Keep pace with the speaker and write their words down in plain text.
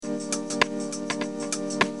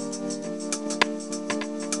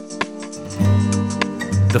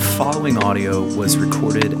The following audio was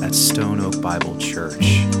recorded at Stone Oak Bible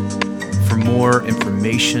Church. For more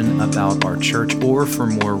information about our church or for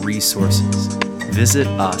more resources, visit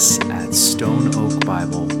us at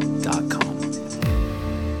stoneoakbible.com.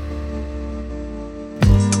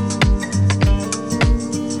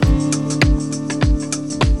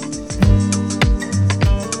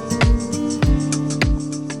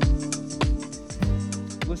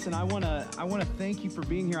 Listen, I want to thank you for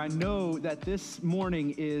being here. I know that this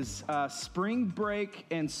morning is spring break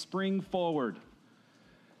and spring forward.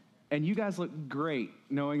 And you guys look great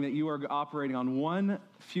knowing that you are operating on one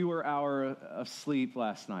fewer hour of sleep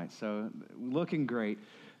last night. So looking great.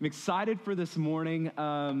 I'm excited for this morning.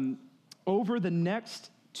 Over the next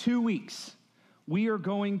 2 weeks, we are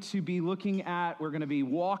going to be we're going to be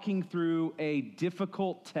walking through a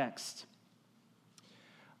difficult text.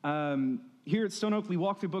 Here at Stone Oak, we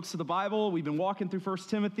walk through books of the Bible. We've been walking through 1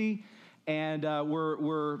 Timothy, and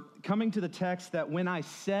we're coming to the text that when I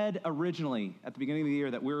said originally at the beginning of the year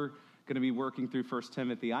that we're going to be working through 1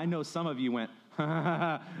 Timothy, I know some of you went,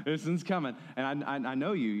 this one's coming, and I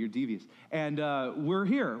know you're devious. And we're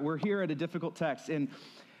here at a difficult text. And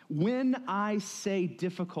when I say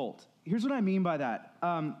difficult, here's what I mean by that.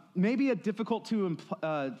 Maybe a difficult to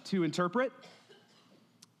interpret,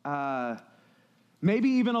 maybe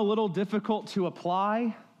even a little difficult to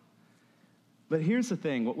apply. But here's the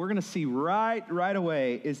thing. What we're going to see right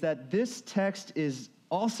away is that this text is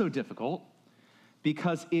also difficult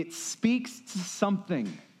because it speaks to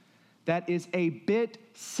something that is a bit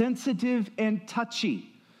sensitive and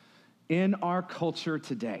touchy in our culture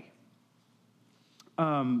today.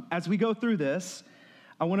 As we go through this,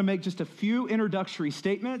 I want to make just a few introductory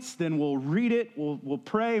statements. Then we'll read it, we'll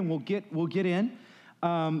pray, and we'll get in.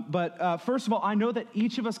 But first of all, I know that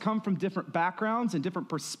each of us come from different backgrounds and different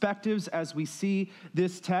perspectives as we see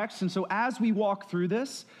this text. And so as we walk through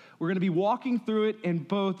this, we're going to be walking through it in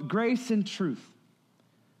both grace and truth.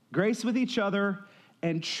 Grace with each other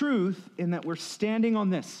and truth in that we're standing on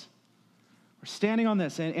this. We're standing on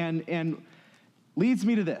this and leads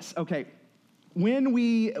me to this. Okay, when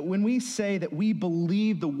we say that we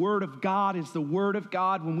believe the Word of God is the Word of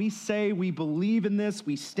God, when we say we believe in this,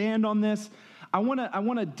 we stand on this, I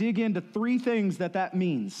want to dig into three things that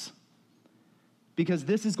means, because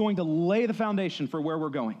this is going to lay the foundation for where we're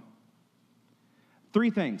going.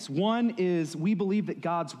 Three things. One is we believe that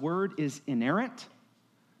God's word is inerrant.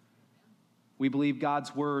 We believe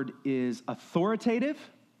God's word is authoritative.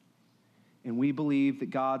 And we believe that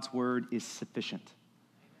God's word is sufficient.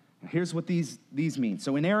 Now, here's what these mean.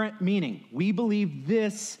 So inerrant meaning we believe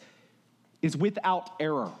this is without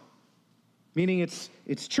error, meaning it's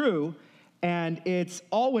true. And it's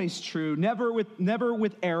always true, never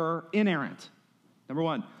with error, inerrant. Number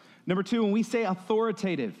one. Number two, when we say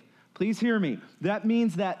authoritative, please hear me. That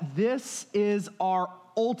means that this is our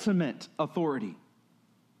ultimate authority.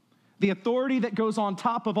 The authority that goes on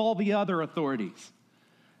top of all the other authorities.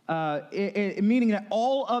 Meaning that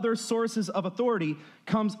all other sources of authority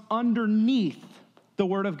comes underneath the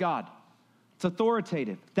Word of God. It's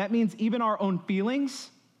authoritative. That means even our own feelings.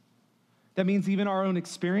 That means even our own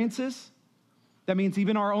experiences. That means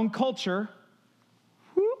even our own culture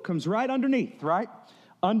comes right underneath, right?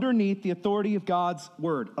 Underneath the authority of God's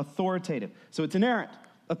word, authoritative. So it's inerrant,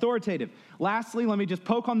 authoritative. Lastly, let me just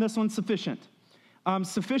poke on this one, sufficient.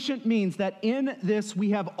 Sufficient means that in this we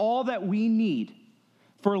have all that we need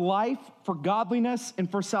for life, for godliness, and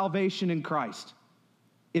for salvation in Christ.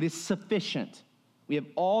 It is sufficient. We have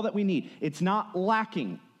all that we need. It's not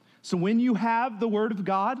lacking. So when you have the word of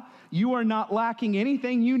God, you are not lacking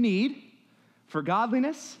anything you need for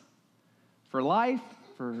godliness, for life,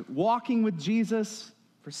 for walking with Jesus,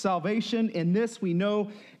 for salvation. In this, we know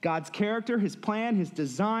God's character, his plan, his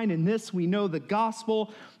design. In this, we know the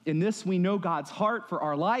gospel. In this, we know God's heart for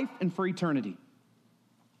our life and for eternity.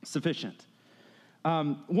 Sufficient.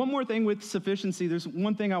 One more thing with sufficiency. There's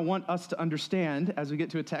one thing I want us to understand as we get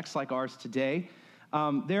to a text like ours today.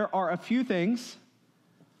 There are a few things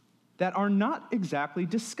that are not exactly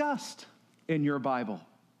discussed in your Bible.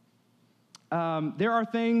 There are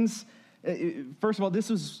things, first of all, this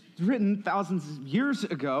was written thousands of years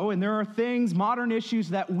ago, and there are things, modern issues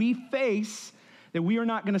that we face that we are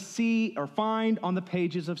not going to see or find on the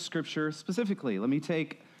pages of Scripture specifically. Let me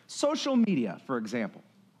take social media, for example.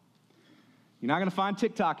 You're not going to find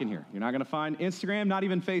TikTok in here. You're not going to find Instagram, not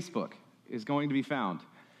even Facebook is going to be found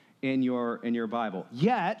in your Bible.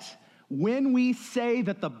 Yet, when we say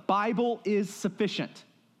that the Bible is sufficient,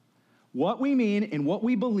 what we mean and what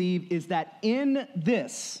we believe is that in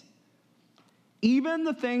this, even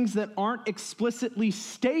the things that aren't explicitly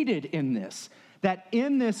stated in this, that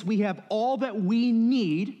in this we have all that we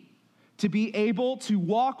need to be able to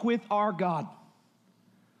walk with our God.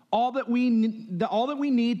 All that we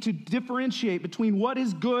need to differentiate between what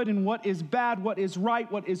is good and what is bad, what is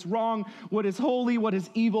right, what is wrong, what is holy, what is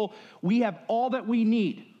evil. We have all that we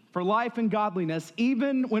need for life and godliness,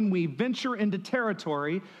 even when we venture into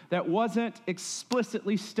territory that wasn't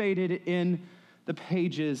explicitly stated in the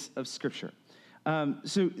pages of Scripture.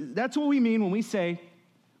 So that's what we mean when we say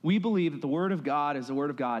we believe that the Word of God is the Word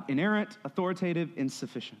of God, inerrant, authoritative, and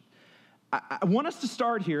sufficient. I want us to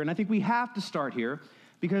start here, and I think we have to start here,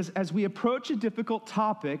 because as we approach a difficult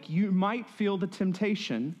topic, you might feel the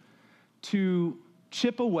temptation to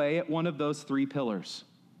chip away at one of those three pillars.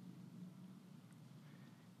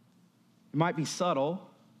 It might be subtle,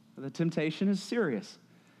 but the temptation is serious.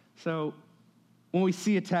 So when we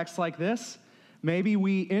see a text like this, maybe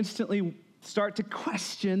we instantly start to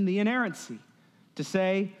question the inerrancy, to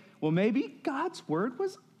say, well, maybe God's word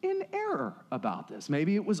was in error about this.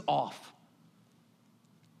 Maybe it was off.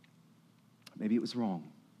 Maybe it was wrong.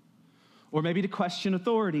 Or maybe to question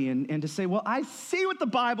authority and to say, well, I see what the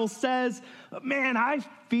Bible says, but man, I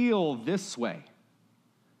feel this way.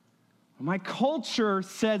 My culture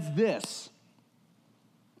says this.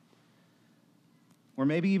 Or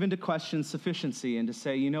maybe even to question sufficiency and to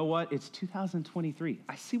say, you know what, it's 2023.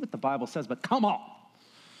 I see what the Bible says, but come on,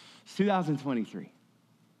 it's 2023. It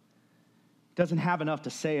doesn't have enough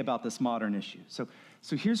to say about this modern issue. So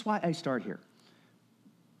here's why I start here.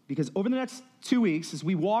 Because over the next 2 weeks, as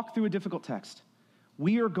we walk through a difficult text,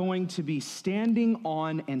 we are going to be standing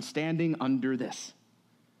on and standing under this.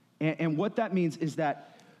 And what that means is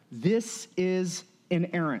that this is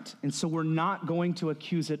inerrant, and so we're not going to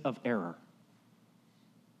accuse it of error.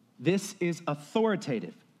 This is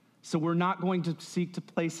authoritative, so we're not going to seek to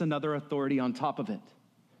place another authority on top of it.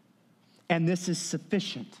 And this is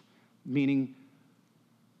sufficient, meaning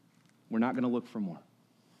we're not going to look for more.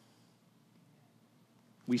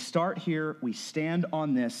 We start here, we stand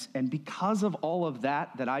on this, and because of all of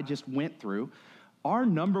that I just went through, our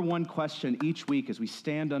number one question each week as we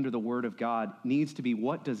stand under the Word of God needs to be,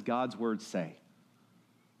 what does God's Word say?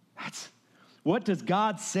 What does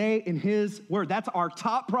God say in His Word? That's our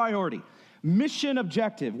top priority. Mission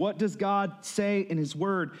objective. What does God say in His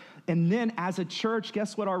Word? And then as a church,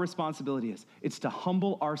 guess what our responsibility is? It's to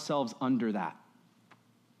humble ourselves under that.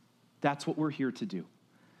 That's what we're here to do.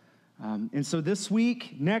 And so this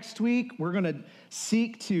week, next week, we're going to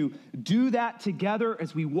seek to do that together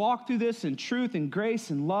as we walk through this in truth and grace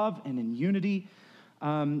and love and in unity.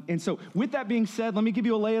 And so with that being said, let me give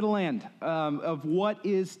you a lay of the land of what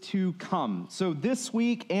is to come. So this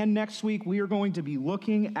week and next week, we are going to be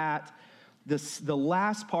looking at the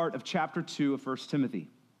last part of chapter 2 of 1 Timothy,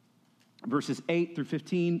 verses 8 through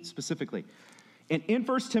 15 specifically. And in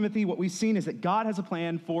 1 Timothy, what we've seen is that God has a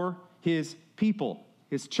plan for His people,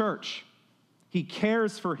 His church. He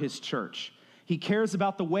cares for His church. He cares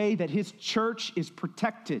about the way that His church is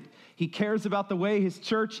protected. He cares about the way His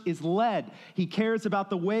church is led. He cares about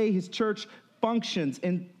the way His church functions.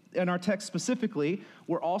 And in our text specifically,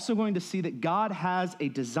 we're also going to see that God has a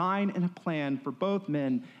design and a plan for both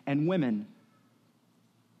men and women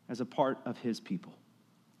as a part of His people.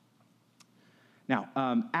 Now,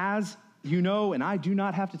 as you know, and I do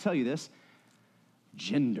not have to tell you this,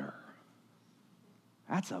 gender.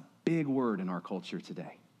 That's a big word in our culture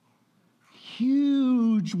today.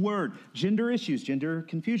 Huge word. Gender issues, gender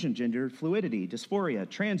confusion, gender fluidity, dysphoria,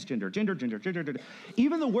 transgender, gender.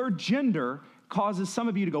 Even the word gender causes some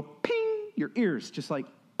of you to go ping, your ears just like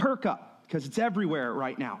perk up because it's everywhere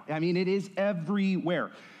right now. I mean, it is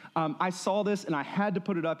everywhere. I saw this and I had to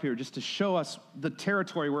put it up here just to show us the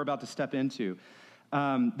territory we're about to step into.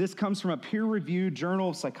 This comes from a peer-reviewed journal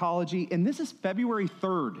of psychology, and this is February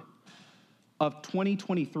 3rd. Of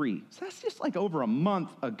 2023. So that's just like over a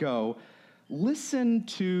month ago. Listen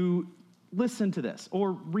to this,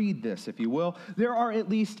 or read this, if you will. There are at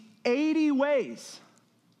least 80 ways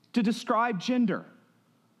to describe gender.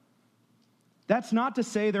 That's not to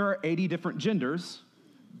say there are 80 different genders.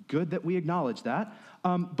 Good that we acknowledge that.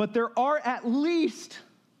 But there are at least,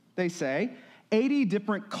 they say, 80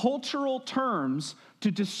 different cultural terms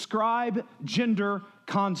to describe gender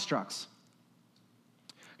constructs.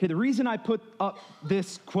 Okay, the reason I put up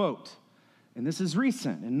this quote, and this is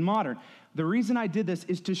recent and modern, the reason I did this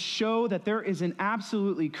is to show that there is an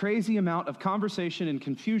absolutely crazy amount of conversation and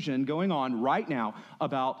confusion going on right now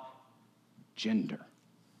about gender.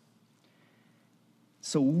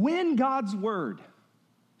 So when God's word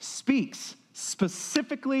speaks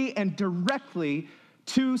specifically and directly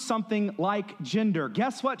to something like gender,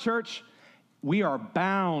 guess what, church? We are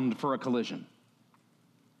bound for a collision.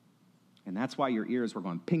 And that's why your ears were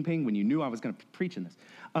going ping, ping when you knew I was going to preach in this.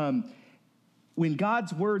 When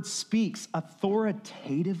God's word speaks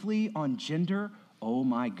authoritatively on gender, oh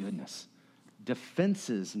my goodness,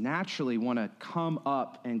 defenses naturally want to come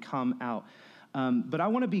up and come out. But I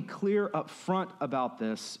want to be clear up front about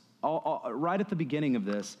this, right at the beginning of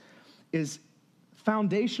this, is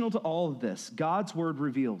foundational to all of this. God's word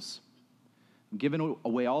reveals, I'm giving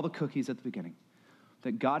away all the cookies at the beginning,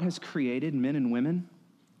 that God has created men and women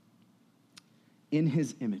in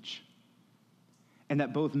his image, and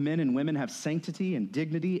that both men and women have sanctity and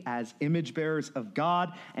dignity as image bearers of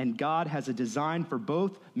God, and God has a design for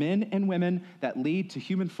both men and women that lead to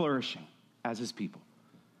human flourishing as his people.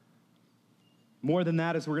 More than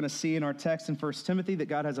that, as we're going to see in our text in 1 Timothy, that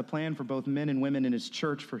God has a plan for both men and women in his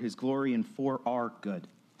church for his glory and for our good.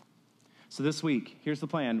 So this week, here's the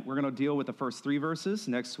plan. We're going to deal with the first 3 verses.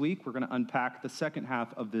 Next week, we're going to unpack the second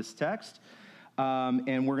half of this text.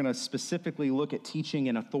 And we're going to specifically look at teaching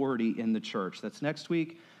and authority in the church. That's next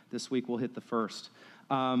week. This week, we'll hit the first.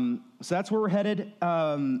 So that's where we're headed.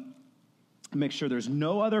 Make sure there's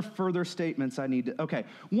no other further statements I need to. Okay,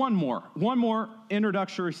 one more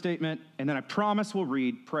introductory statement, and then I promise we'll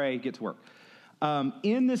read, pray, get to work.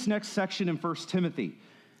 In this next section in 1 Timothy,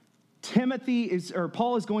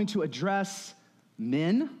 Paul is going to address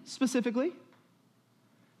men specifically.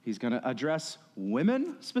 He's going to address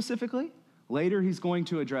women specifically. Later, he's going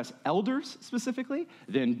to address elders specifically,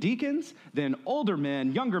 then deacons, then older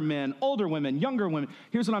men, older women, younger women.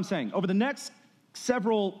 Here's what I'm saying. Over the next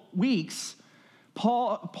several weeks,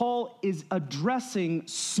 Paul is addressing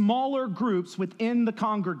smaller groups within the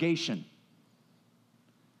congregation.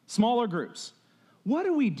 Smaller groups. What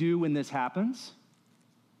do we do when this happens?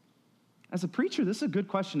 As a preacher, this is a good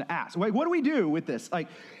question to ask. Wait, what do we do with this? Like,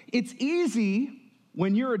 it's easy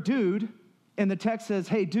when you're a dude and the text says,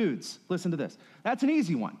 hey, dudes, listen to this. That's an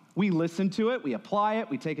easy one. We listen to it, we apply it,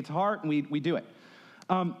 we take it to heart, and we do it.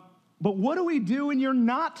 But what do we do when you're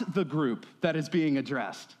not the group that is being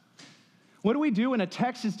addressed? What do we do when a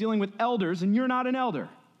text is dealing with elders and you're not an elder?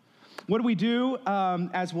 What do we do,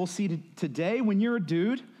 as we'll see today, when you're a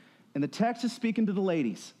dude and the text is speaking to the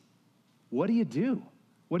ladies? What do you do?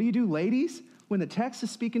 What do you do, ladies, when the text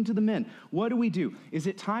is speaking to the men? What do we do? Is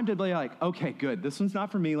it time to be like, okay, good, this one's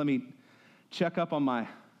not for me, let me check up on my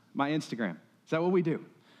Instagram? Is that what we do?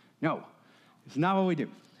 No, it's not what we do.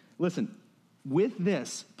 Listen, with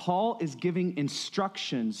this, Paul is giving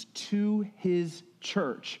instructions to his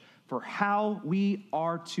church for how we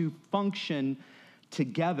are to function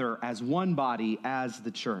together as one body, as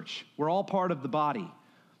the church. We're all part of the body.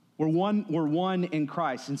 We're one in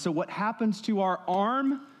Christ. And so what happens to our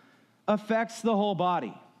arm affects the whole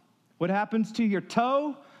body. What happens to your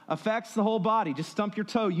toe affects the whole body. Just stump your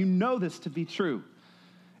toe. You know this to be true.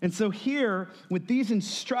 And so here, with these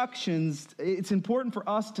instructions, it's important for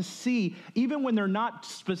us to see, even when they're not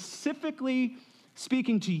specifically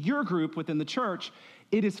speaking to your group within the church,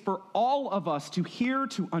 it is for all of us to hear,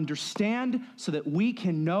 to understand, so that we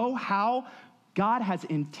can know how God has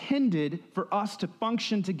intended for us to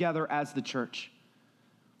function together as the church.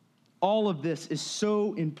 All of this is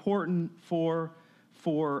so important for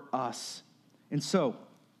us. And so,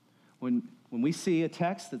 when we see a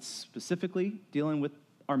text that's specifically dealing with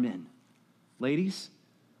our men, ladies,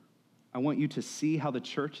 I want you to see how the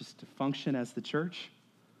church is to function as the church.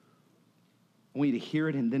 I want you to hear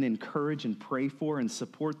it and then encourage and pray for and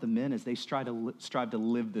support the men as they strive to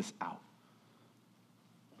live this out.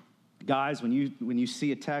 Guys, when you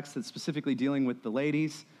see a text that's specifically dealing with the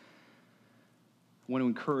ladies, I want to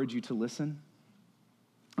encourage you to listen.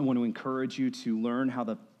 I want to encourage you to learn how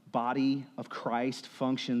the body of Christ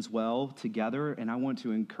functions well together, and I want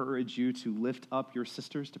to encourage you to lift up your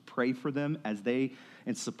sisters, to pray for them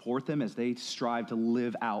and support them as they strive to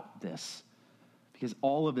live out this. Because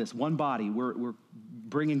all of this, one body, we're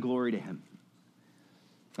bringing glory to him.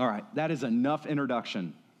 All right, that is enough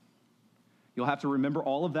introduction. You'll have to remember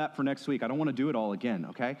all of that for next week. I don't want to do it all again,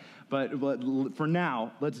 okay? But for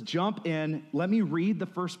now, let's jump in. Let me read the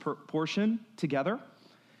first portion together,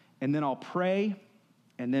 and then I'll pray,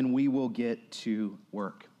 and then we will get to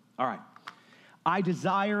work. All right. I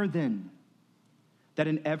desire then that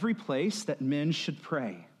in every place that men should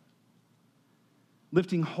pray,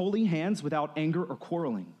 lifting holy hands without anger or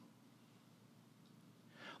quarreling.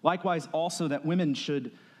 Likewise also that women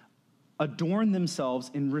should adorn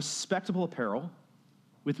themselves in respectable apparel,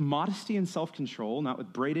 with modesty and self-control, not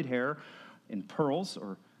with braided hair and pearls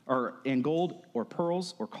and gold or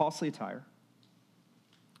pearls or costly attire,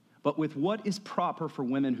 but with what is proper for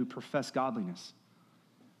women who profess godliness,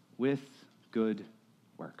 with good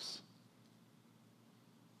works.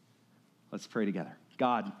 Let's pray together.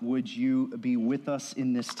 God, would you be with us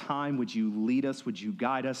in this time? Would you lead us? Would you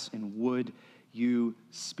guide us? And would you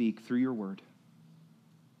speak through your word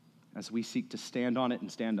as we seek to stand on it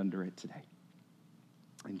and stand under it today?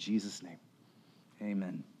 In Jesus' name,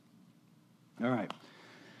 amen. All right.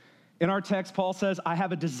 In our text, Paul says, I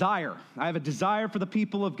have a desire. I have a desire for the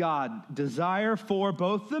people of God, desire for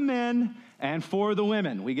both the men and for the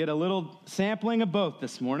women. We get a little sampling of both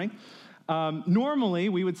this morning. Normally,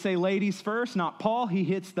 we would say ladies first, not Paul. He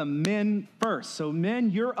hits the men first. So men,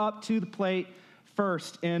 you're up to the plate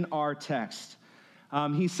first in our text.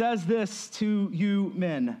 He says this to you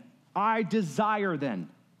men, I desire then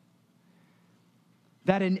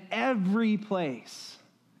that in every place,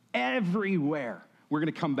 everywhere, we're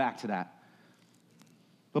going to come back to that.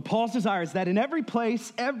 But Paul's desire is that in every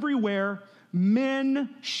place, everywhere,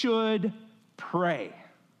 men should pray.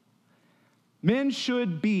 Men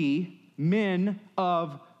should be men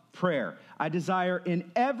of prayer. I desire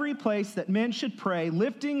in every place that men should pray,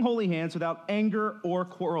 lifting holy hands without anger or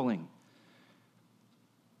quarreling.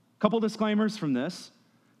 Couple disclaimers from this.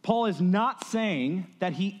 Paul is not saying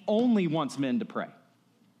that he only wants men to pray.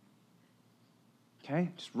 Okay,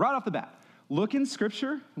 just right off the bat. Look in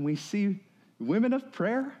Scripture, and we see women of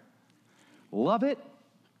prayer. Love it.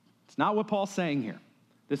 It's not what Paul's saying here.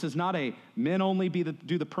 This is not a men only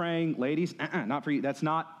do the praying, ladies. Not for you. That's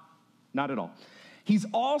not at all. He's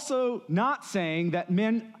also not saying that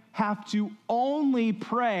men have to only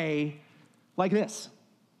pray like this.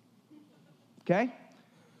 Okay?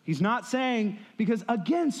 He's not saying, because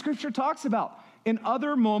again, Scripture talks about in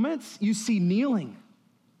other moments, you see kneeling.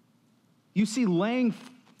 You see laying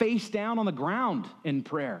face down on the ground in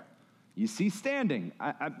prayer. You see standing.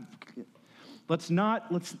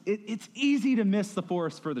 It's easy to miss the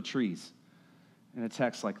forest for the trees in a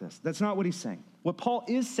text like this. That's not what he's saying. What Paul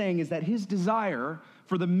is saying is that his desire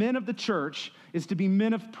for the men of the church is to be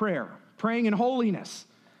men of prayer, praying in holiness,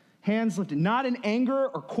 hands lifted, not in anger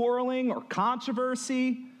or quarreling or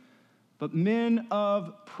controversy, but men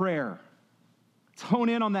of prayer. Let's hone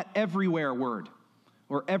in on that everywhere word,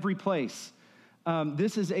 or every place.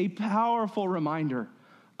 This is a powerful reminder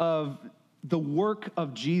of the work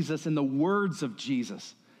of Jesus and the words of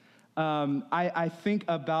Jesus. I think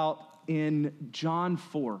about in John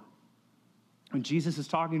 4, when Jesus is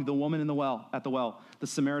talking to the woman at the well, the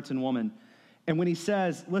Samaritan woman. And when he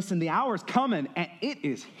says, listen, the hour is coming and it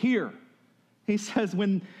is here. He says,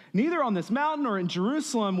 when neither on this mountain or in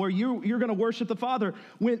Jerusalem where you're going to worship the Father,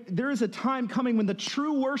 when there is a time coming when the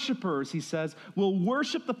true worshipers, he says, will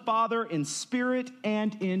worship the Father in spirit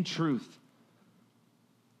and in truth.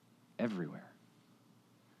 Everywhere.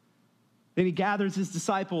 Then he gathers his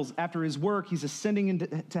disciples after his work. He's ascending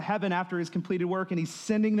into heaven after his completed work, and he's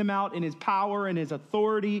sending them out in his power and his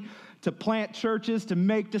authority to plant churches, to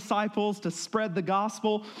make disciples, to spread the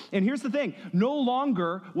gospel. And here's the thing. No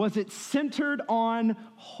longer was it centered on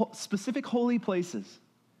specific holy places,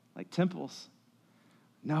 like temples.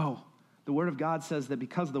 No. The Word of God says that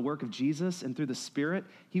because of the work of Jesus and through the Spirit,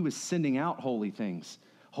 he was sending out holy things,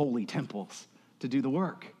 holy temples, to do the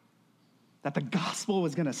work. That the gospel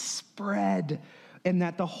was going to spread, and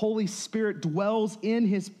that the Holy Spirit dwells in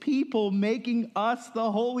his people, making us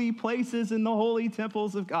the holy places and the holy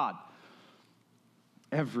temples of God.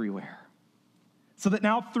 Everywhere. So that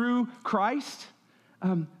now through Christ,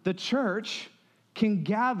 the church can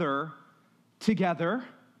gather together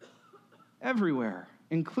everywhere,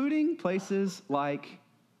 including places like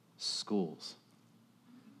schools.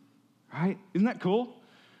 Right? Isn't that cool?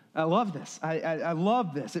 I love this. I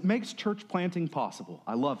love this. It makes church planting possible.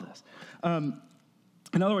 I love this.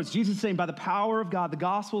 In other words, Jesus is saying by the power of God, the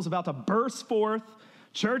gospel is about to burst forth.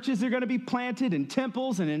 Churches are going to be planted in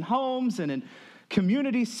temples and in homes and in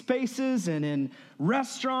community spaces and in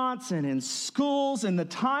restaurants and in schools. And the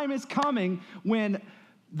time is coming when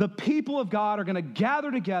the people of God are going to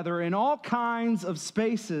gather together in all kinds of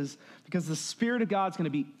spaces because the Spirit of God is going to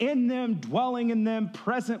be in them, dwelling in them,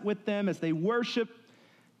 present with them as they worship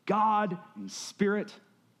God in spirit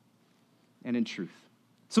and in truth.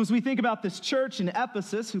 So as we think about this church in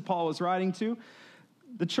Ephesus, who Paul was writing to,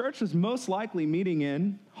 the church was most likely meeting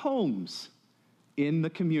in homes in the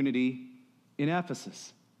community in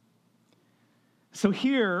Ephesus. So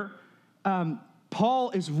here, Paul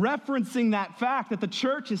is referencing that fact that the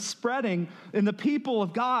church is spreading and the people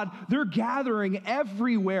of God, they're gathering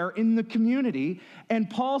everywhere in the community. And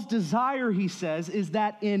Paul's desire, he says, is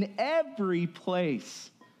that in every place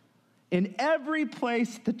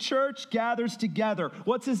the church gathers together.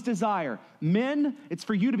 What's his desire? Men, it's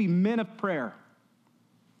for you to be men of prayer.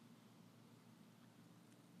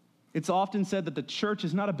 It's often said that the church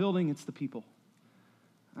is not a building, it's the people.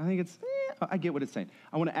 I think it's I get what it's saying.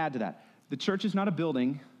 I want to add to that. The church is not a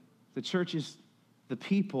building. The church is the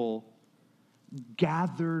people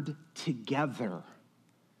gathered together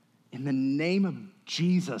in the name of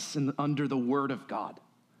Jesus and under the word of God.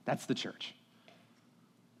 That's the church.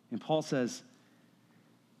 And Paul says,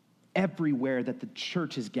 everywhere that the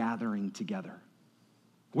church is gathering together,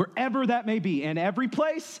 wherever that may be, in every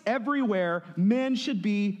place, everywhere, men should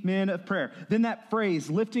be men of prayer. Then that phrase,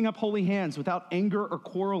 lifting up holy hands without anger or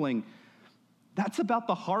quarreling, that's about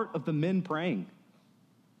the heart of the men praying.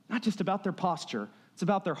 Not just about their posture, it's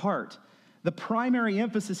about their heart. The primary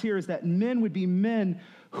emphasis here is that men would be men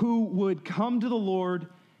who would come to the Lord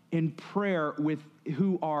in prayer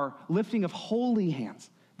who are lifting of holy hands.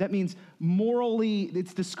 That means morally,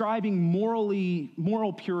 it's describing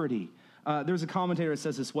moral purity. There's a commentator that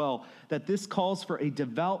says as well, that this calls for a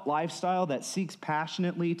devout lifestyle that seeks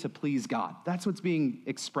passionately to please God. That's what's being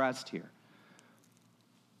expressed here.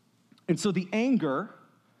 And so the anger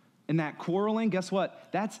and that quarreling, guess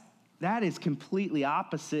what? That is completely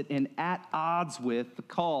opposite and at odds with the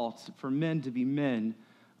call for men to be men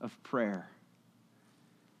of prayer.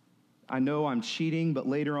 I know I'm cheating, but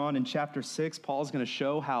later on in chapter 6, Paul's going to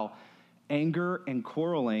show how anger and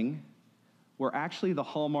quarreling were actually the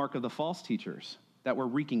hallmark of the false teachers that were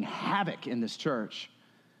wreaking havoc in this church,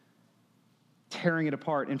 tearing it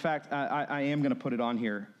apart. In fact, I am going to put it on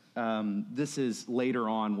here. This is later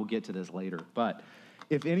on. We'll get to this later. But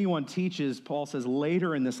if anyone teaches, Paul says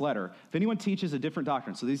later in this letter, if anyone teaches a different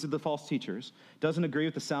doctrine, so these are the false teachers, doesn't agree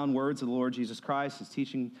with the sound words of the Lord Jesus Christ, is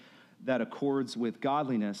teaching that accords with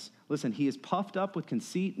godliness, listen, he is puffed up with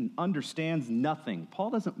conceit and understands nothing. Paul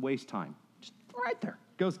doesn't waste time. Just right there,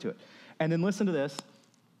 goes to it. And then listen to this.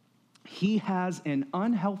 He has an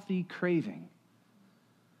unhealthy craving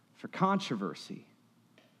for controversy,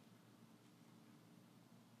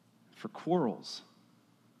 for quarrels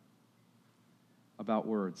about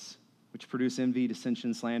words, which produce envy,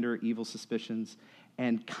 dissension, slander, evil suspicions,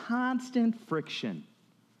 and constant friction.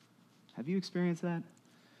 Have you experienced that?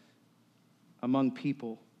 Among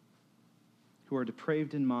people who are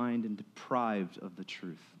depraved in mind and deprived of the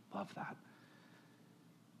truth. Love that.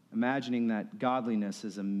 Imagining that godliness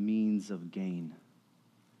is a means of gain.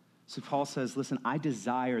 So Paul says, listen, I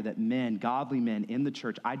desire that men, godly men in the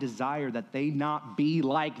church, I desire that they not be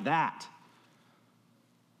like that.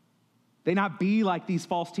 They not be like these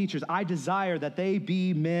false teachers. I desire that they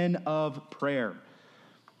be men of prayer.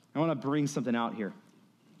 I want to bring something out here.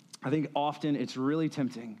 I think often it's really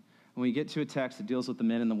tempting when we get to a text that deals with the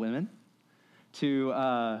men and the women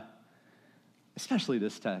to, especially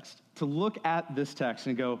this text, to look at this text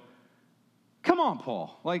and go, come on,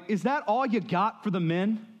 Paul. Like, is that all you got for the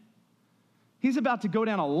men? He's about to go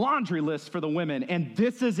down a laundry list for the women, and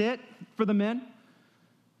this is it for the men?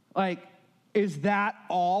 Like, is that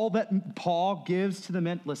all that Paul gives to the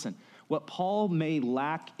men? Listen, what Paul may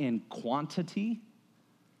lack in quantity,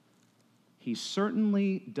 he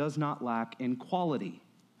certainly does not lack in quality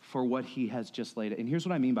for what he has just laid. And here's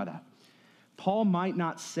what I mean by that. Paul might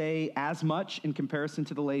not say as much in comparison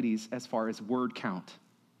to the ladies as far as word count.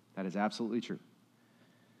 That is absolutely true.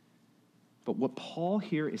 But what Paul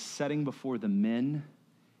here is setting before the men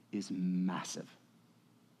is massive.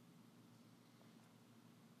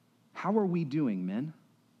 How are we doing, men?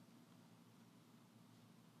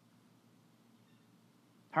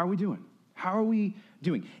 How are we doing? How are we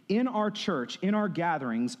doing? In our church, in our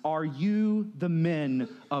gatherings, are you the men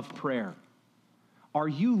of prayer? Are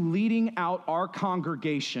you leading out our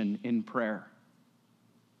congregation in prayer?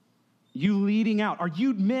 You leading out. Are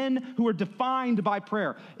you men who are defined by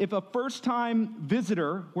prayer? If a first-time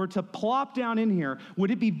visitor were to plop down in here, would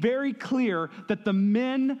it be very clear that the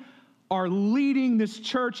men are leading this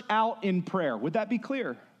church out in prayer? Would that be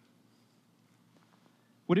clear?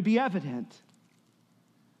 Would it be evident?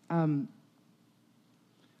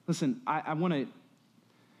 Listen, I want to,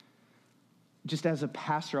 just as a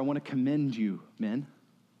pastor, I want to commend you, men,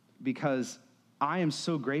 because I am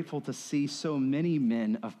so grateful to see so many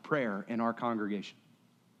men of prayer in our congregation.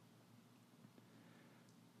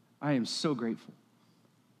 I am so grateful.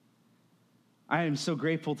 I am so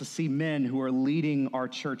grateful to see men who are leading our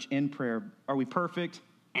church in prayer. Are we perfect?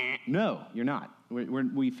 No, you're not.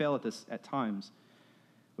 We fail at this at times.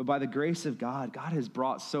 But by the grace of God, God has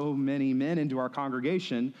brought so many men into our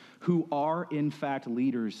congregation who are, in fact,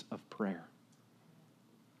 leaders of prayer.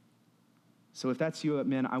 So if that's you,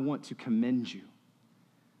 men, I want to commend you.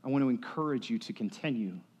 I want to encourage you to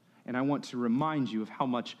continue. And I want to remind you of how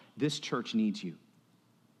much this church needs you.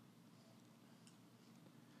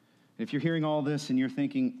 If you're hearing all this and you're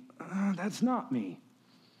thinking, that's not me.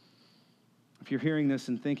 If you're hearing this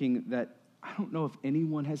and thinking that I don't know if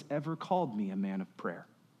anyone has ever called me a man of prayer.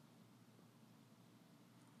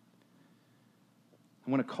 I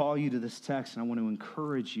want to call you to this text, and I want to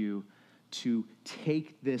encourage you to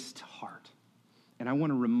take this to heart. And I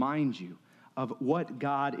want to remind you of what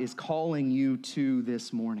God is calling you to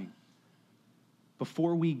this morning.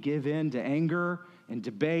 Before we give in to anger and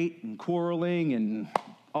debate and quarreling and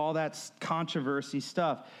all that controversy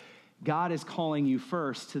stuff, God is calling you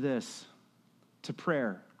first to this, to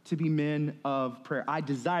prayer, to be men of prayer. I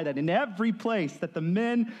desire that in every place that the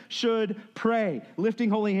men should pray, lifting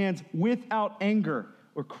holy hands without anger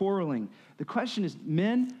or quarreling. The question is,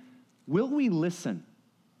 men, will we listen?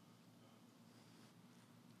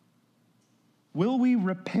 Will we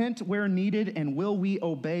repent where needed, and will we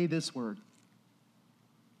obey this word?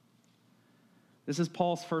 This is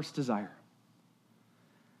Paul's first desire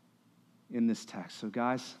in this text. So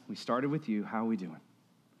guys, we started with you. How are we doing?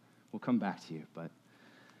 We'll come back to you, but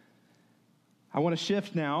I want to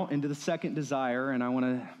shift now into the second desire, and I want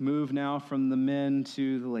to move now from the men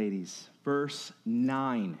to the ladies. Verse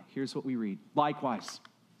 9, here's what we read. Likewise.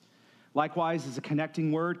 Likewise is a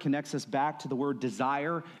connecting word, connects us back to the word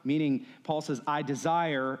desire, meaning Paul says, I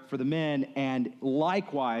desire for the men, and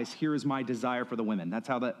likewise, here is my desire for the women. That's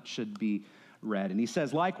how that should be read. And he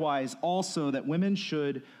says, likewise, also that women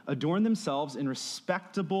should adorn themselves in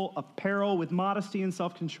respectable apparel with modesty and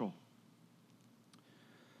self-control.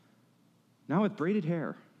 Not with braided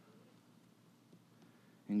hair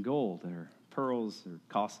and gold or pearls or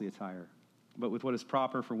costly attire, but with what is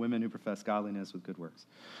proper for women who profess godliness with good works.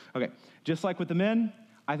 Okay, just like with the men,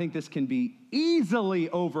 I think this can be easily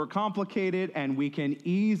overcomplicated, and we can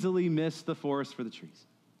easily miss the forest for the trees.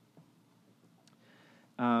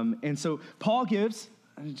 And so Paul gives,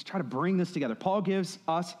 I'm just try to bring this together. Paul gives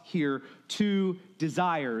us here two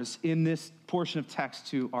desires in this portion of text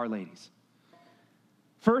to our ladies.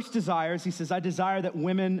 First desires, he says, I desire that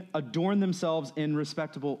women adorn themselves in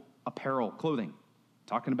respectable apparel, clothing.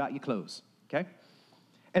 Talking about your clothes, okay?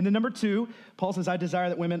 And then number two, Paul says, I desire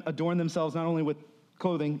that women adorn themselves not only with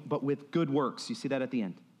clothing, but with good works. You see that at the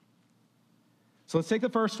end. So let's take the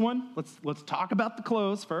first one. Let's talk about the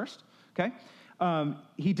clothes first, okay?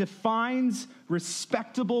 He defines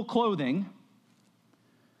respectable clothing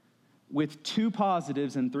with two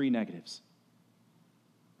positives and three negatives.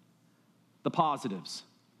 The positives: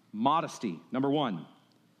 modesty, number one;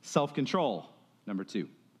 self-control, number two.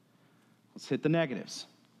 Let's hit the negatives.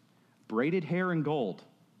 Braided hair and gold,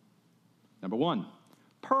 number one;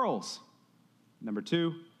 pearls, number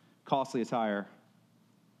two; costly attire,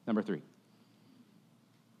 number three.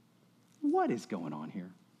 What is going on here?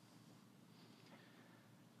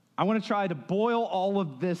 I want to try to boil all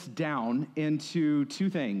of this down into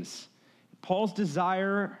two things. Paul's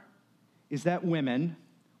desire is that women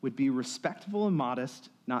would be respectable and modest,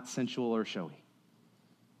 not sensual or showy.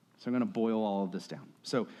 So I'm going to boil all of this down.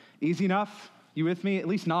 So easy enough? You with me? At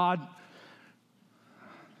least nod.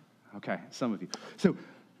 Okay, some of you. So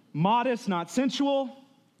modest, not sensual;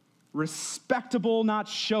 respectable, not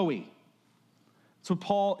showy. That's what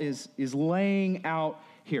Paul is laying out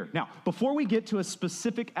here. Now, before we get to a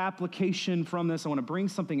specific application from this, I want to bring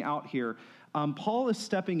something out here. Paul is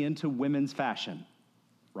stepping into women's fashion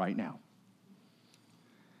right now.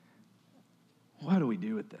 What do we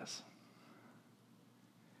do with this?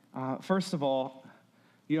 First of all,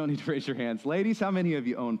 you don't need to raise your hands. Ladies, how many of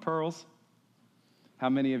you own pearls? How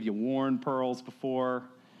many of you worn pearls before?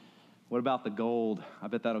 What about the gold? I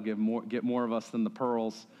bet that'll get more of us than the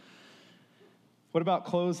pearls. What about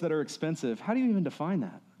clothes that are expensive? How do you even define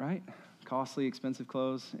that, right? Costly, expensive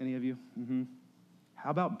clothes, any of you? Mm-hmm. How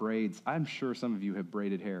about braids? I'm sure some of you have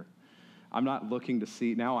braided hair. I'm not looking to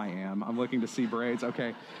see, now I am. I'm looking to see braids,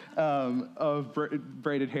 okay, of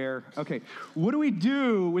braided hair. Okay, what do we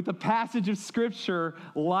do with a passage of Scripture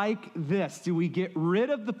like this? Do we get rid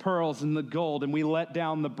of the pearls and the gold and we let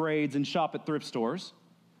down the braids and shop at thrift stores?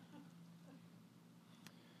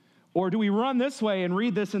 Or do we run this way and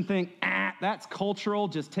read this and think, that's cultural,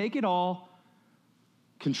 just take it all,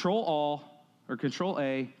 Control All, or Control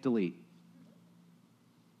A, delete?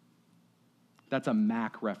 That's a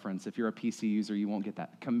Mac reference. If you're a PC user, you won't get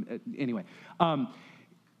that. Anyway,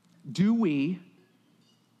 do we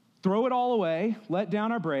throw it all away, let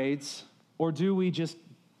down our braids, or do we just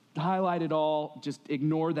highlight it all, just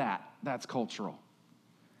ignore that? That's cultural.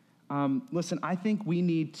 Listen, I think we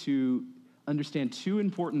need to understand two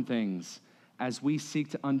important things as we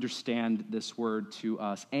seek to understand this word to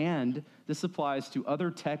us. And this applies to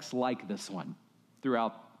other texts like this one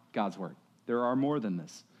throughout God's word. There are more than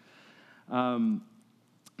this.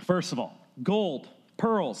 First of all, gold,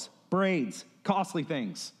 pearls, braids, costly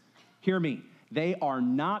things. Hear me. They are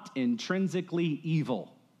not intrinsically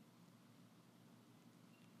evil.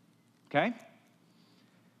 Okay?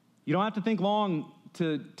 You don't have to think long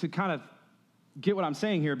to kind of get what I'm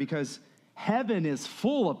saying here, because heaven is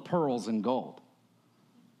full of pearls and gold.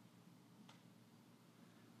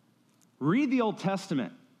 Read the Old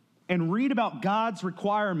Testament and read about God's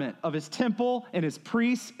requirement of his temple and his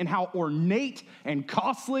priests and how ornate and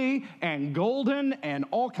costly and golden and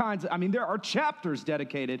all kinds of, there are chapters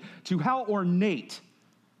dedicated to how ornate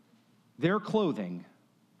their clothing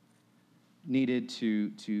needed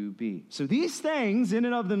to be. So these things in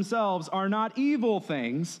and of themselves are not evil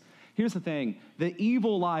things. Here's the thing, the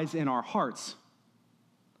evil lies in our hearts.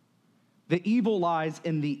 The evil lies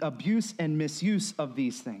in the abuse and misuse of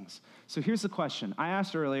these things. So here's the question. I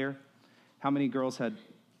asked earlier how many girls had,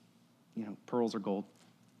 pearls or gold.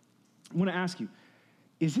 I want to ask you,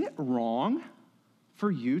 is it wrong for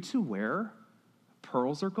you to wear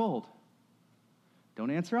pearls or gold? Don't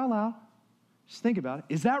answer out loud. Just think about it.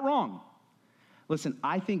 Is that wrong? Listen,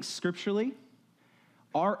 I think scripturally,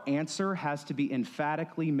 our answer has to be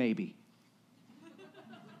emphatically maybe.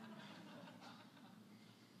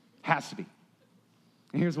 Has to be.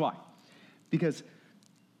 And here's why. Because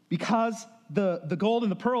the gold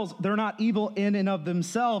and the pearls, they're not evil in and of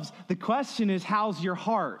themselves. The question is, how's your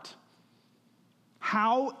heart?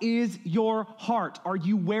 How is your heart? Are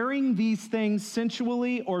you wearing these things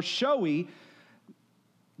sensually or showy?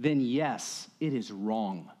 Then yes, it is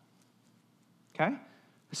wrong. Okay?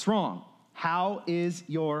 It's wrong. How is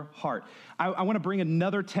your heart? I want to bring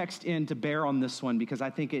another text in to bear on this one because I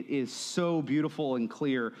think it is so beautiful and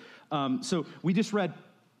clear. So we just read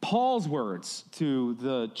Paul's words to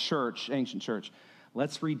the church, ancient church.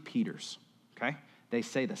 Let's read Peter's, okay? They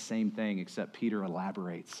say the same thing, except Peter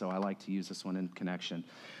elaborates, so I like to use this one in connection.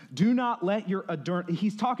 Do not let your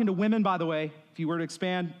he's talking to women, by the way, if you were to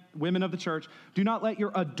expand, women of the church. Do not let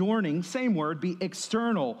your adorning, same word, be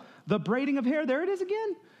external. The braiding of hair, there it is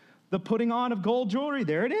again. The putting on of gold jewelry,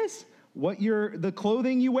 there it is. The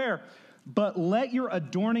clothing you wear. But let your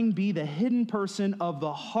adorning be the hidden person of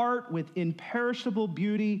the heart with imperishable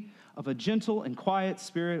beauty of a gentle and quiet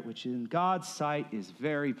spirit, which in God's sight is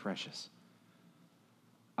very precious.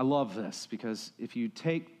 I love this because if you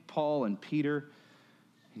take Paul and Peter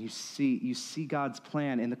and you see God's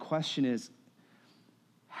plan, and the question is,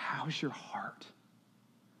 how's your heart?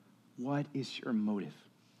 What is your motive?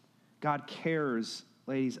 God cares,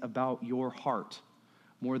 ladies, about your heart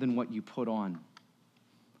more than what you put on.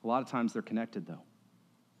 A lot of times they're connected, though.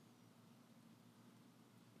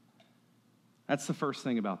 That's the first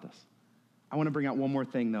thing about this. I want to bring out one more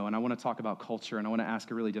thing, though, and I want to talk about culture, and I want to ask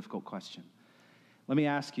a really difficult question. Let me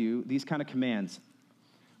ask you these kind of commands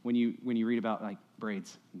when you read about like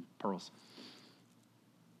braids and pearls.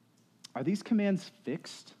 Are these commands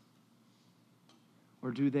fixed, or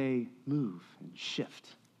do they move and shift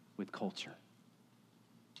with culture?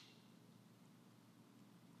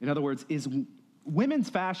 In other words, women's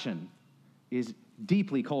fashion is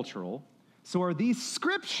deeply cultural, so are these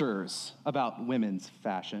scriptures about women's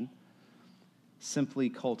fashion simply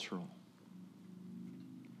cultural?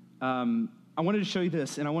 I wanted to show you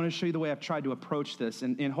this, and I want to show you the way I've tried to approach this,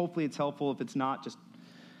 and hopefully it's helpful. If it's not, just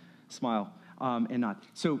smile and nod.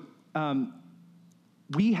 So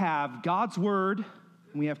we have God's word,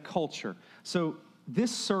 and we have culture. So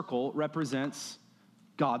this circle represents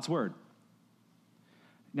God's word.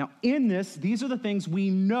 Now, in this, these are the things we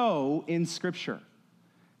know in Scripture.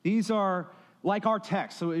 These are like our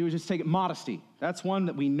text. So we would just take it, modesty. That's one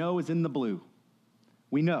that we know is in the blue.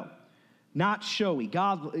 We know. Not showy,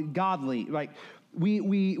 godly. Like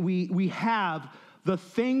we have the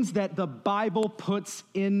things that the Bible puts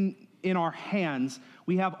in our hands.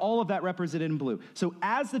 We have all of that represented in blue. So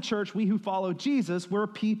as the church, we who follow Jesus, we're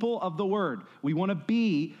people of the word. We want to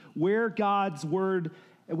be where God's word.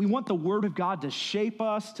 We want the word of God to shape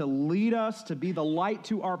us, to lead us, to be the light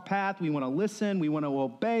to our path. We want to listen. We want to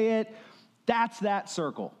obey it. That's that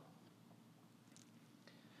circle.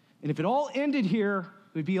 And if it all ended here,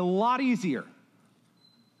 it would be a lot easier.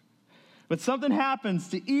 But something happens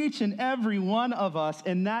to each and every one of us,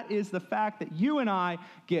 and that is the fact that you and I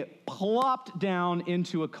get plopped down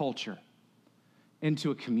into a culture,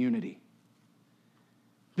 into a community.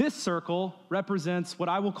 This circle represents what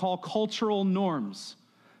I will call cultural norms.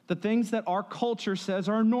 The things that our culture says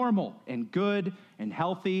are normal and good and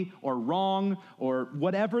healthy or wrong or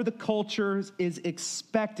whatever the culture is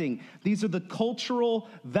expecting. These are the cultural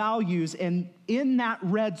values, and in that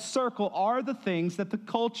red circle are the things that the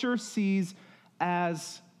culture sees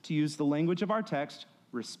as, to use the language of our text,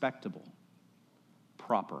 respectable,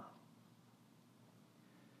 proper.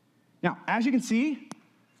 Now, as you can see,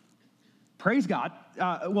 Praise God.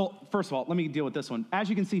 Well, first of all, let me deal with this one. As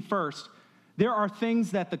you can see first, there are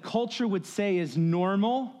things that the culture would say is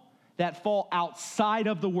normal that fall outside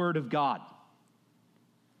of the Word of God.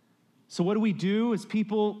 So what do we do as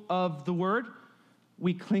people of the Word?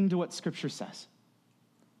 We cling to what Scripture says.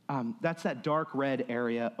 That's that dark red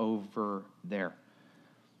area over there.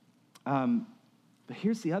 But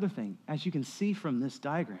here's the other thing. As you can see from this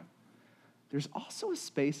diagram, there's also a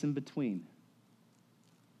space in between.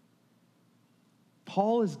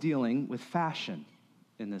 Paul is dealing with fashion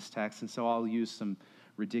in this text, and so I'll use some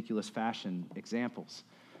ridiculous fashion examples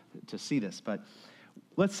to see this. But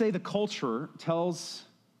let's say the culture tells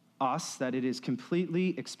us that it is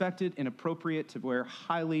completely expected and appropriate to wear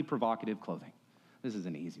highly provocative clothing. This is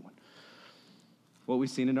an easy one. What we've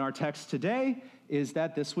seen in our text today is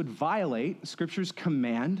that this would violate Scripture's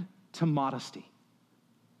command to modesty.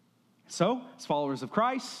 So, as followers of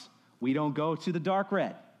Christ, we don't go to the dark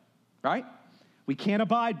red, right? We can't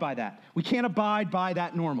abide by that. We can't abide by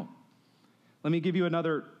that normal. Let me give you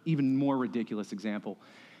another even more ridiculous example.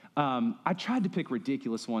 I tried to pick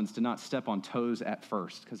ridiculous ones to not step on toes at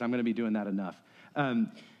first, because I'm going to be doing that enough.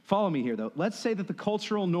 Follow me here, though. Let's say that the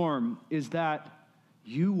cultural norm is that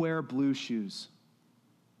you wear blue shoes.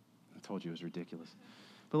 I told you it was ridiculous.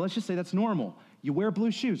 But let's just say that's normal. You wear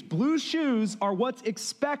blue shoes. Blue shoes are what's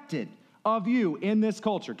expected of you in this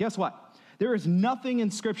culture. Guess what? There is nothing in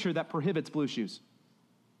Scripture that prohibits blue shoes.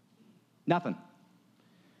 Nothing.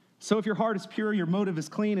 So if your heart is pure, your motive is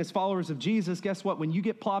clean as followers of Jesus, guess what? When you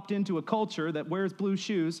get plopped into a culture that wears blue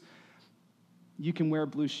shoes, you can wear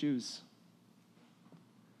blue shoes.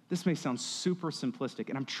 This may sound super simplistic,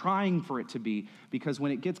 and I'm trying for it to be, because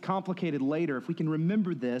when it gets complicated later, if we can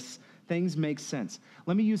remember this, things make sense.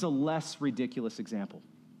 Let me use a less ridiculous example.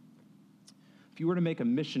 If you were to make a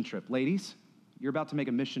mission trip, ladies, you're about to make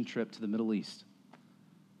a mission trip to the Middle East.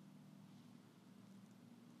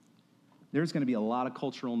 There's going to be a lot of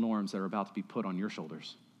cultural norms that are about to be put on your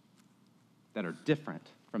shoulders that are different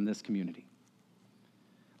from this community.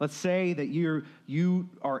 Let's say that you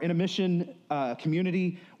are in a mission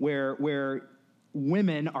community where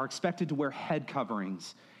women are expected to wear head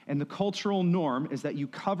coverings, and the cultural norm is that you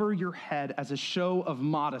cover your head as a show of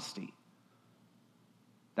modesty.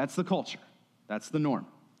 That's the culture. That's the norm.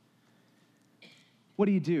 What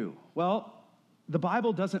do? Well, the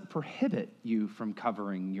Bible doesn't prohibit you from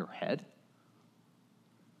covering your head.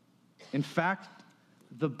 In fact,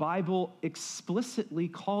 the Bible explicitly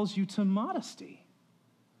calls you to modesty.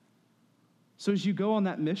 So as you go on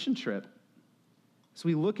that mission trip, as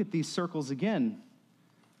we look at these circles again,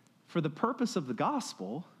 for the purpose of the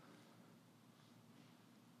gospel,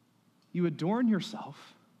 you adorn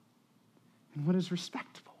yourself in what is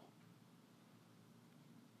respectable.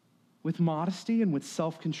 With modesty and with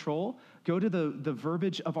self-control, go to the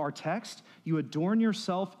verbiage of our text, you adorn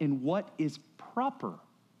yourself in what is proper.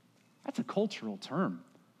 That's a cultural term.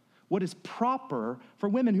 What is proper for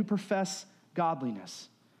women who profess godliness.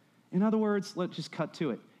 In other words, let's just cut to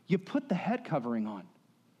it. You put the head covering on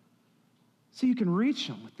so you can reach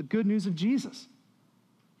them with the good news of Jesus.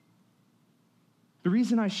 The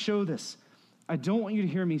reason I show this, I don't want you to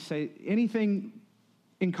hear me say anything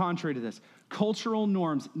in contrary to this. Cultural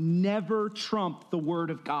norms never trump the Word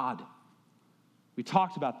of God. We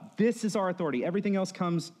talked about this is our authority. Everything else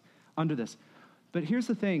comes under this. But here's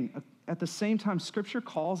the thing. At the same time, Scripture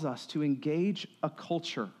calls us to engage a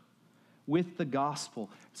culture with the gospel.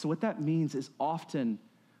 So what that means is often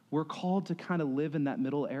we're called to kind of live in that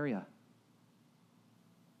middle area,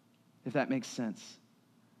 if that makes sense.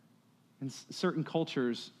 In certain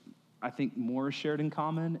cultures, I think more is shared in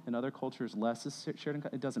common. In other cultures, less is shared in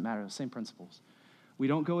common. It doesn't matter. The same principles. We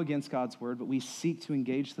don't go against God's word, but we seek to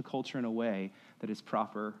engage the culture in a way that is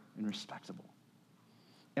proper and respectable.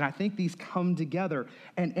 And I think these come together.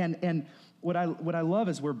 And what I love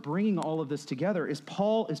is we're bringing all of this together is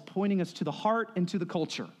Paul is pointing us to the heart and to the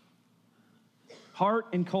culture. Heart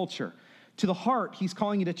and culture. To the heart, he's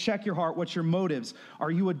calling you to check your heart. What's your motives? Are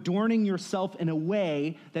you adorning yourself in a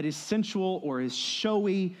way that is sensual or is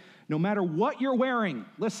showy? No matter what you're wearing,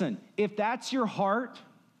 listen, if that's your heart,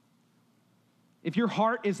 if your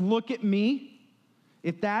heart is look at me,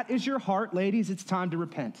 if that is your heart, ladies, it's time to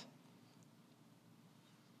repent.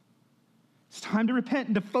 It's time to repent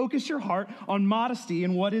and to focus your heart on modesty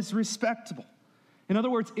and what is respectable. In other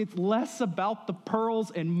words, it's less about the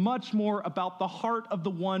pearls and much more about the heart of the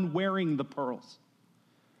one wearing the pearls.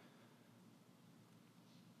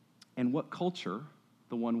 And what culture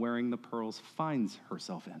the one wearing the pearls finds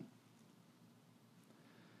herself in.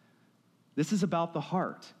 This is about the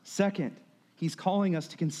heart. Second, He's calling us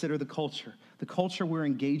to consider the culture we're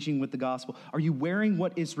engaging with the gospel. Are you wearing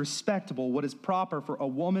what is respectable, what is proper for a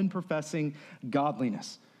woman professing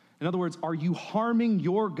godliness? In other words, are you harming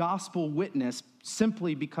your gospel witness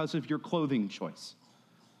simply because of your clothing choice?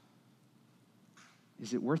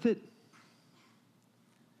 Is it worth it?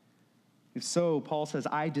 If so, Paul says,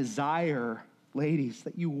 I desire, ladies,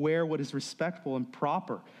 that you wear what is respectful and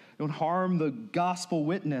proper. Don't harm the gospel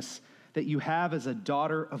witness that you have as a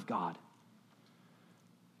daughter of God.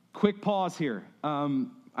 Quick pause here.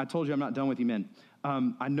 I told you I'm not done with you men.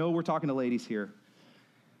 I know we're talking to ladies here,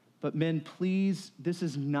 but men, please, this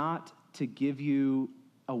is not to give you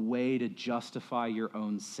a way to justify your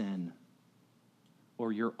own sin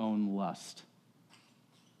or your own lust.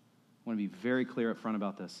 I want to be very clear up front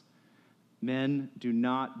about this. Men, do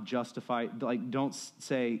not justify, don't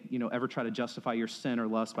say, ever try to justify your sin or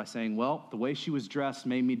lust by saying, well, the way she was dressed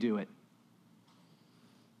made me do it.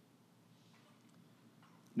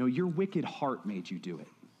 No, your wicked heart made you do it.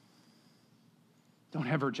 Don't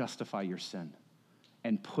ever justify your sin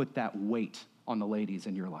and put that weight on the ladies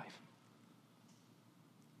in your life.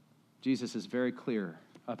 Jesus is very clear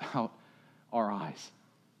about our eyes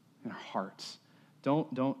and our hearts.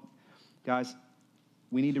 Guys,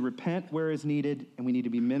 we need to repent where is needed, and we need to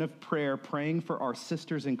be men of prayer, praying for our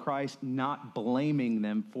sisters in Christ, not blaming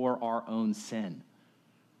them for our own sin.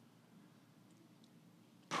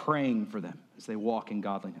 Praying for them as they walk in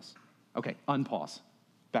godliness. Okay, unpause.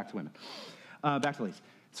 Back to women. Back to ladies.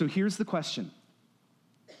 So here's the question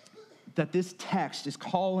that this text is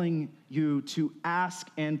calling you to ask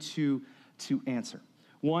and to answer.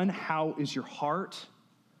 One, how is your heart?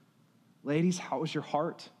 Ladies, how is your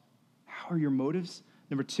heart? How are your motives?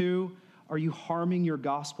 Number two, are you harming your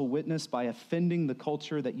gospel witness by offending the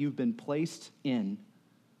culture that you've been placed in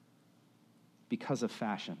because of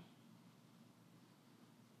fashion?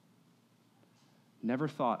 Never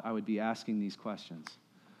thought I would be asking these questions,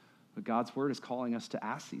 but God's word is calling us to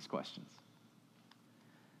ask these questions.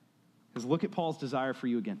 Because look at Paul's desire for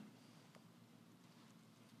you again.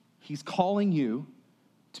 He's calling you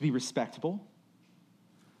to be respectable.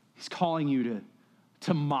 He's calling you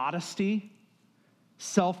to modesty,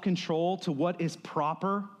 self-control, to what is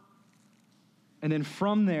proper. And then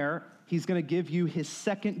from there, he's going to give you his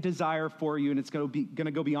second desire for you, and it's going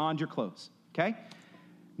to go beyond your clothes, okay?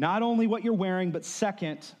 Not only what you're wearing, but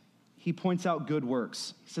second, he points out good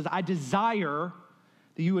works. He says, I desire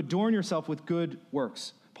that you adorn yourself with good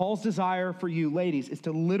works. Paul's desire for you, ladies, is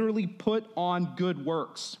to literally put on good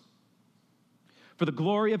works. For the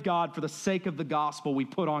glory of God, for the sake of the gospel, we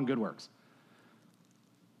put on good works.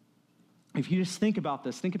 If you just think about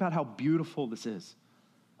this, think about how beautiful this is.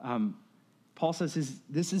 Paul says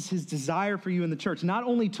this is his desire for you in the church, not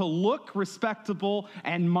only to look respectable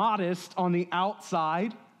and modest on the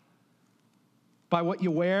outside by what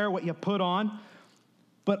you wear, what you put on,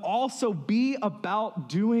 but also be about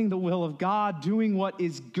doing the will of God, doing what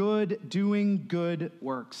is good, doing good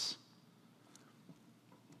works.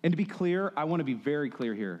 And to be clear, I want to be very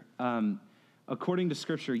clear here. According to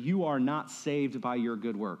Scripture, you are not saved by your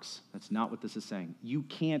good works. That's not what this is saying. You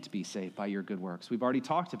can't be saved by your good works. We've already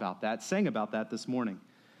talked about that, sang about that this morning.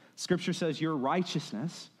 Scripture says your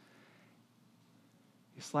righteousness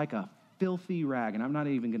is like a filthy rag, and I'm not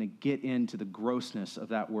even going to get into the grossness of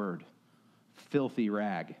that word, filthy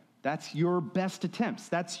rag. That's your best attempts.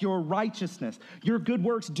 That's your righteousness. Your good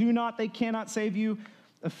works they cannot save you.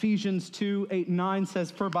 Ephesians 2:8-9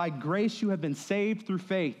 says, for by grace you have been saved through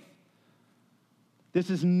faith. This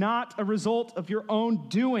is not a result of your own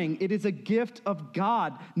doing. It is a gift of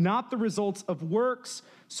God, not the results of works,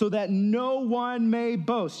 so that no one may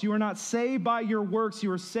boast. You are not saved by your works.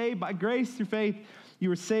 You are saved by grace through faith. You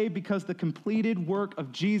are saved because the completed work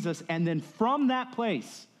of Jesus. And then from that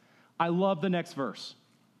place, I love the next verse.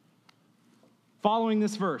 Following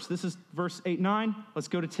this verse, this is verse 8-9. Let's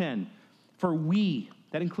go to 10. For we,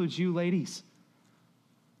 that includes you ladies,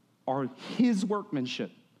 are his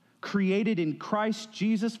workmanship, created in Christ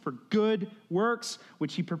Jesus for good works,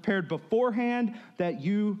 which he prepared beforehand that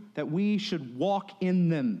we should walk in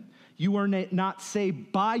them. You are not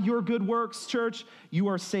saved by your good works, church. You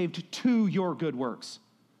are saved to your good works.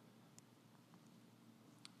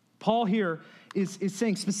 Paul here is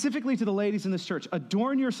saying specifically to the ladies in this church,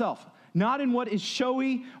 adorn yourself, not in what is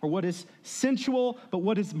showy or what is sensual, but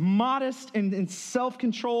what is modest and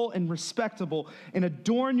self-control and respectable, and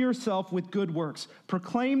adorn yourself with good works.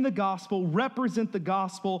 Proclaim the gospel, represent the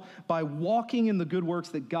gospel by walking in the good works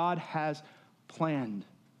that God has planned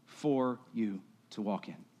for you to walk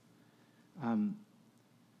in.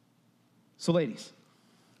 So ladies,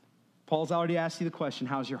 Paul's already asked you the question,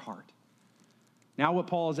 how's your heart? Now what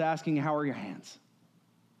Paul is asking, how are your hands?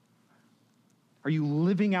 Are you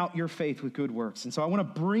living out your faith with good works? And so I want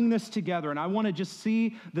to bring this together, and I want to just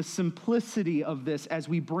see the simplicity of this as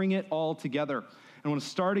we bring it all together. And I want to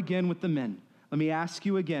start again with the men. Let me ask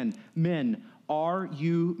you again, men, are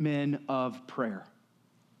you men of prayer?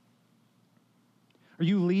 Are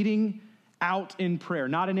you leading out in prayer?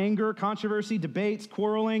 Not in anger, controversy, debates,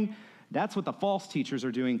 quarreling. That's what the false teachers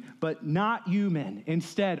are doing, but not you men.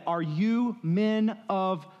 Instead, are you men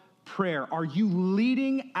of prayer? Are you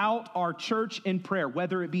leading out our church in prayer,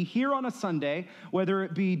 whether it be here on a Sunday, whether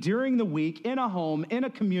it be during the week, in a home, in a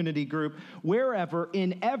community group, wherever,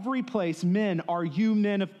 in every place, men, are you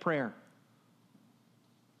men of prayer?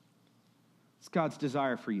 It's God's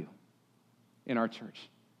desire for you in our church.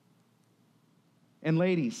 And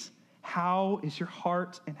ladies, how is your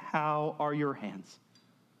heart and how are your hands?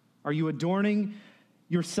 Are you adorning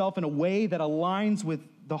yourself in a way that aligns with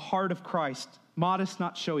the heart of Christ? Modest,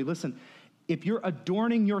 not showy. Listen, if you're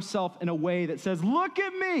adorning yourself in a way that says, look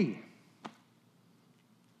at me,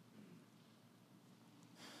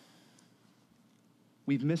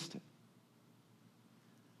 we've missed it.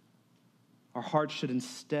 Our hearts should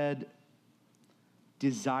instead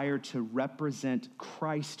desire to represent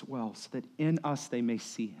Christ well so that in us they may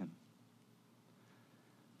see him.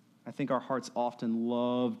 I think our hearts often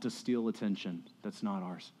love to steal attention that's not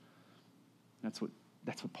ours. That's what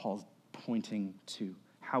Paul's pointing to.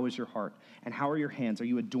 How is your heart? And how are your hands? Are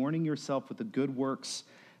you adorning yourself with the good works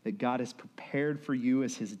that God has prepared for you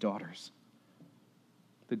as his daughters?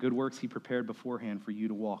 The good works he prepared beforehand for you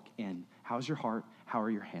to walk in. How's your heart? How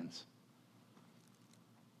are your hands?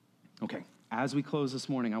 Okay, as we close this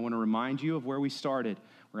morning, I want to remind you of where we started.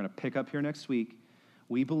 We're going to pick up here next week.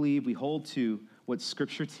 We hold to what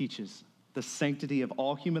Scripture teaches, the sanctity of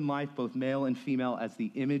all human life, both male and female, as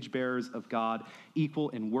the image bearers of God, equal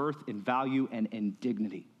in worth, in value, and in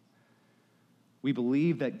dignity. We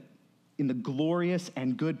believe that in the glorious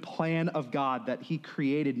and good plan of God, that he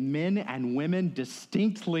created men and women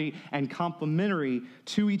distinctly and complementary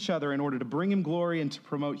to each other in order to bring him glory and to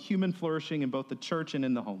promote human flourishing in both the church and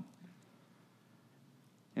in the home.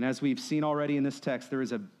 And as we've seen already in this text, there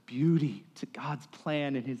is a beauty to God's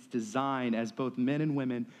plan and his design as both men and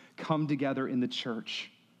women come together in the church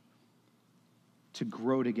to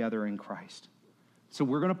grow together in Christ. So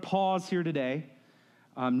we're going to pause here today.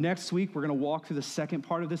 Next week, we're going to walk through the second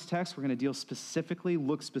part of this text. We're going to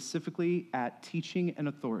look specifically at teaching and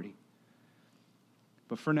authority.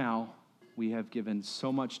 But for now, we have given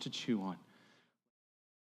so much to chew on.